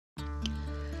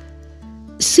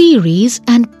Series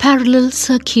and parallel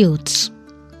circuits.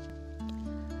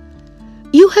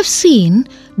 You have seen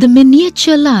the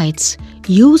miniature lights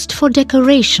used for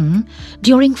decoration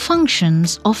during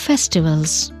functions or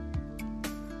festivals.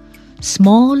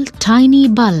 Small, tiny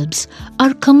bulbs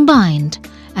are combined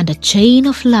and a chain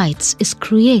of lights is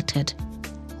created.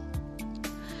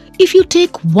 If you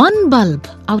take one bulb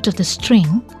out of the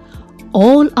string,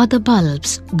 all other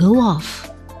bulbs go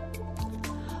off.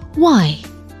 Why?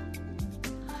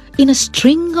 In a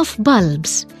string of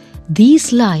bulbs,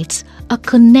 these lights are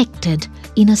connected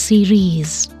in a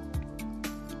series.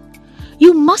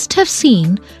 You must have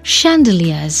seen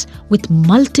chandeliers with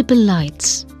multiple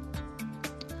lights.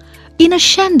 In a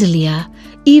chandelier,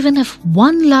 even if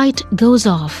one light goes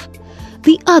off,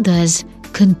 the others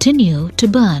continue to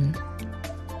burn.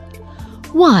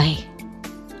 Why?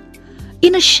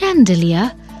 In a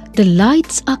chandelier, the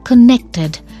lights are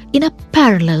connected in a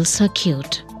parallel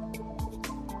circuit.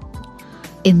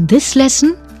 In this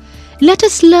lesson, let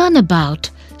us learn about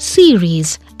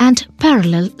series and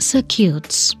parallel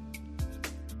circuits.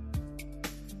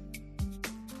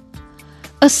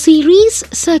 A series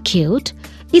circuit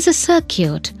is a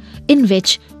circuit in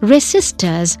which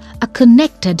resistors are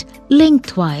connected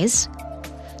lengthwise,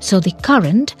 so the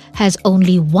current has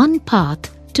only one path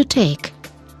to take.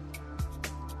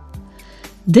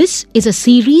 This is a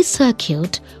series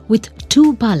circuit with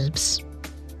two bulbs.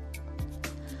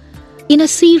 In a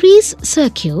series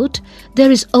circuit,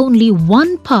 there is only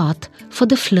one path for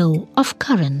the flow of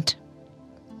current.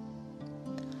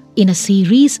 In a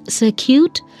series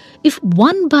circuit, if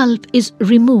one bulb is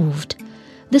removed,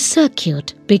 the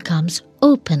circuit becomes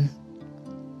open.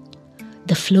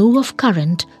 The flow of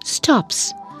current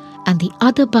stops and the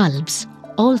other bulbs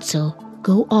also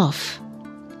go off.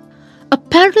 A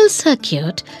parallel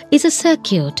circuit is a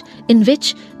circuit in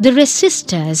which the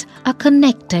resistors are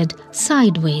connected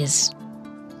sideways.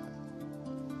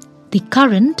 The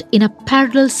current in a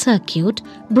parallel circuit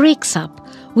breaks up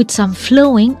with some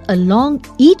flowing along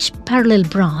each parallel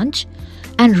branch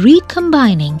and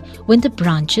recombining when the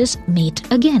branches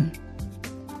meet again.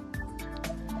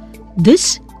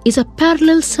 This is a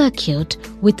parallel circuit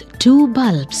with two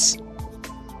bulbs.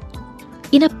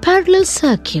 In a parallel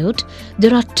circuit,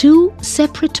 there are two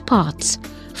separate paths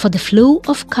for the flow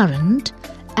of current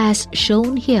as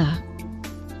shown here.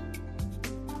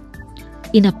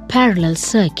 In a parallel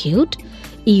circuit,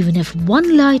 even if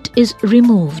one light is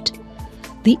removed,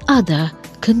 the other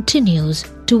continues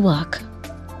to work.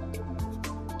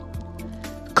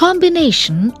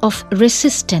 Combination of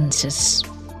resistances.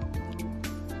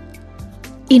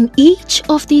 In each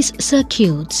of these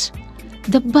circuits,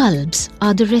 the bulbs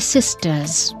are the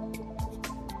resistors.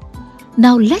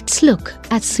 Now let's look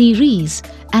at series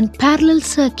and parallel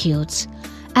circuits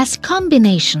as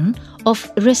combination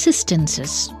of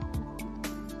resistances.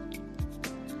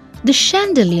 The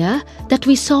chandelier that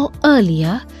we saw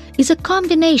earlier is a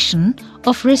combination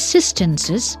of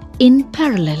resistances in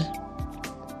parallel.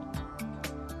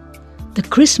 The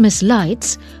Christmas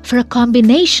lights for a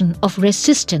combination of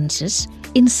resistances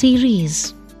in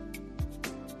series.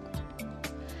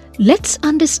 Let's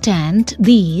understand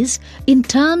these in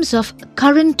terms of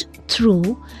current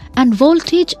through and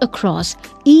voltage across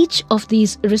each of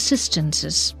these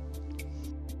resistances.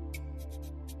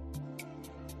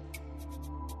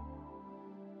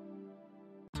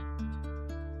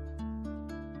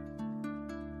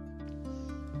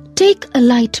 Take a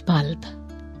light bulb.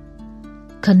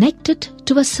 Connect it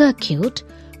to a circuit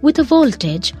with a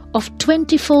voltage of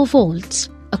 24 volts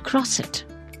across it.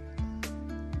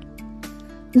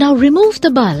 Now remove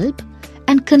the bulb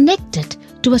and connect it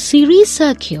to a series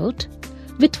circuit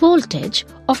with voltage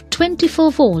of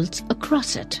 24 volts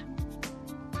across it.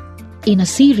 In a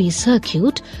series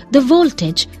circuit, the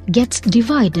voltage gets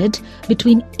divided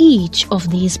between each of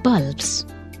these bulbs.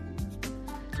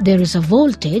 There is a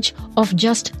voltage of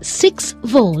just 6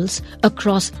 volts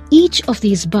across each of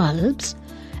these bulbs,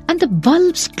 and the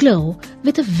bulbs glow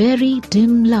with a very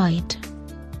dim light.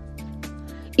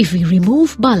 If we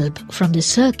remove bulb from the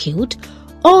circuit,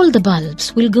 all the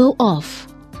bulbs will go off.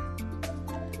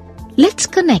 Let's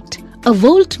connect a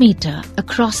voltmeter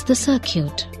across the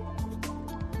circuit.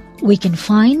 We can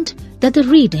find that the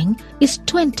reading is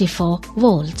 24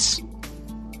 volts.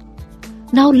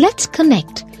 Now let's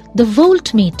connect the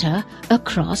voltmeter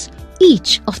across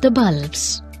each of the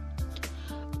bulbs.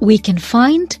 We can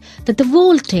find that the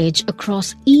voltage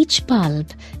across each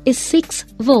bulb is 6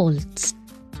 volts.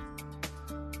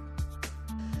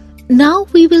 Now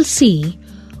we will see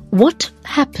what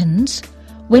happens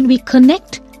when we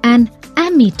connect an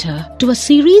ammeter to a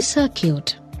series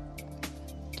circuit.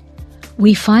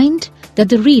 We find that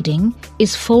the reading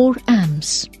is 4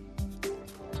 amps.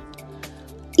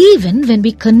 Even when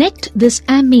we connect this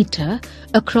ammeter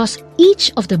across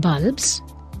each of the bulbs,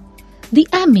 the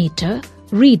ammeter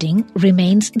reading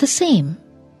remains the same,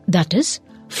 that is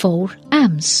 4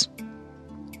 amps.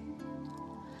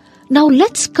 Now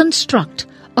let's construct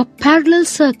a parallel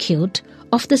circuit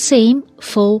of the same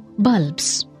 4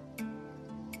 bulbs.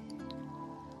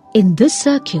 In this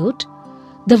circuit,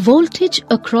 the voltage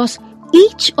across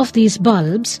each of these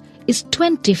bulbs is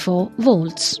 24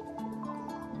 volts.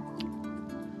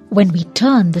 When we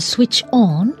turn the switch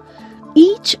on,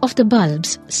 each of the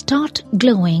bulbs start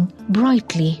glowing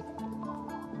brightly.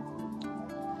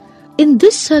 In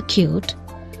this circuit,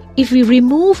 if we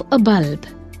remove a bulb,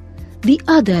 the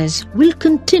others will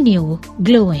continue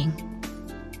glowing.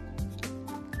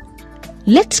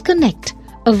 Let's connect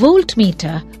a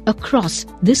voltmeter across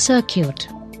this circuit.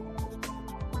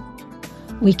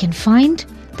 We can find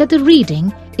that the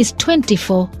reading is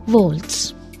 24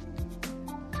 volts.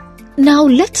 Now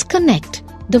let's connect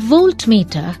the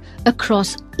voltmeter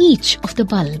across each of the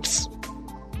bulbs.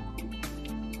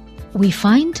 We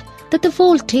find that the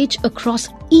voltage across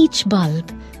each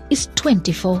bulb is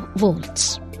 24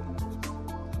 volts.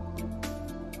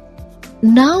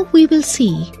 Now we will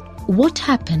see what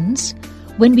happens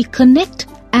when we connect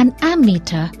an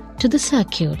ammeter to the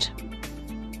circuit.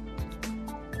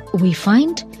 We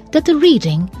find that the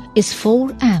reading is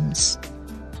 4 amps.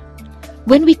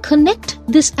 When we connect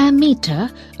this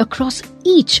ammeter across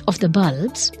each of the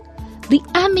bulbs, the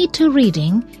ammeter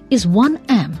reading is 1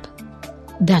 amp.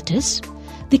 That is,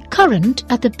 the current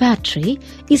at the battery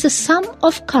is a sum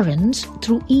of currents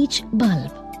through each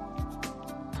bulb.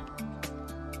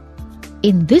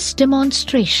 In this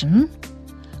demonstration,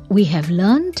 we have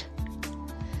learned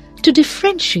to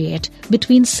differentiate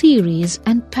between series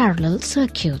and parallel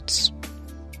circuits.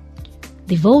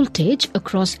 The voltage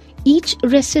across each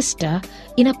resistor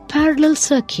in a parallel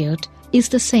circuit is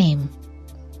the same.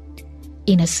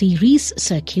 In a series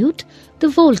circuit, the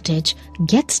voltage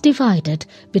gets divided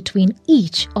between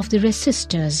each of the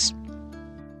resistors.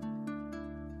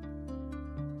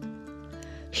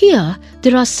 Here,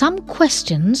 there are some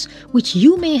questions which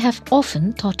you may have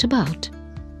often thought about.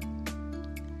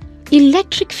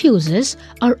 Electric fuses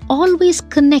are always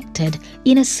connected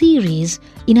in a series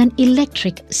in an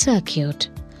electric circuit.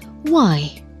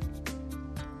 Why?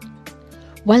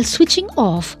 While switching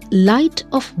off light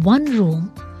of one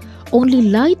room, only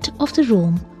light of the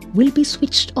room will be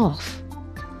switched off.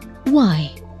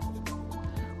 Why?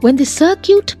 When the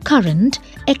circuit current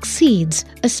exceeds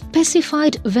a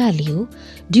specified value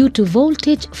due to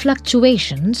voltage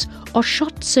fluctuations or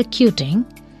short circuiting,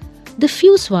 the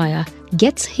fuse wire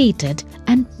gets heated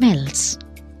and melts.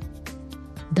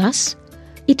 Thus,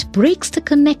 it breaks the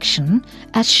connection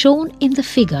as shown in the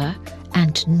figure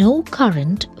and no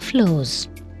current flows.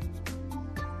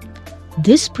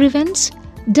 This prevents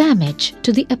damage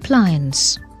to the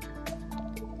appliance.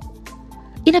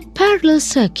 In a parallel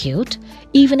circuit,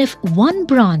 even if one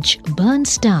branch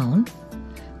burns down,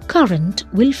 current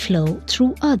will flow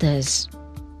through others.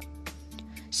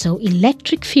 So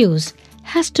electric fuse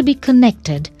has to be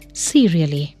connected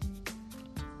serially.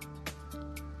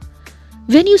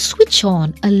 When you switch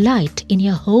on a light in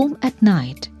your home at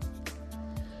night,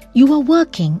 you are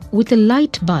working with a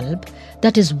light bulb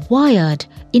that is wired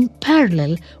in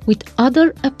parallel with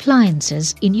other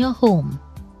appliances in your home.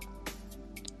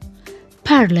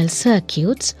 Parallel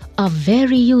circuits are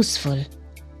very useful.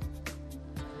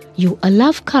 You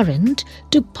allow current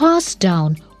to pass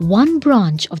down one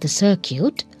branch of the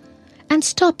circuit and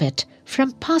stop it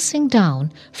from passing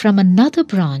down from another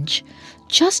branch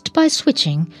just by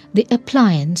switching the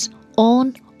appliance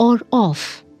on or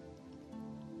off.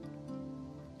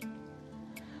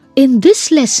 In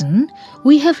this lesson,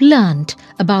 we have learned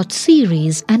about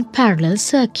series and parallel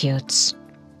circuits.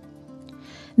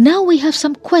 Now we have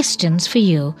some questions for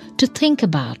you to think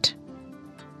about.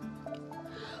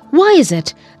 Why is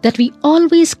it that we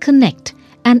always connect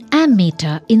an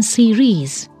ammeter in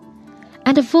series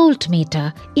and a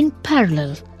voltmeter in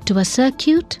parallel to a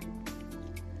circuit?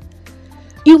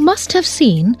 You must have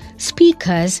seen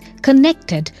speakers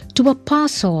connected to a power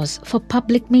source for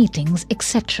public meetings,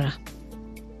 etc.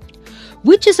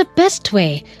 Which is the best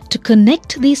way to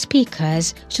connect these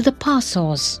speakers to the power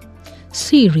source,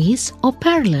 series or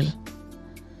parallel?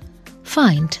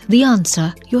 Find the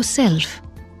answer yourself.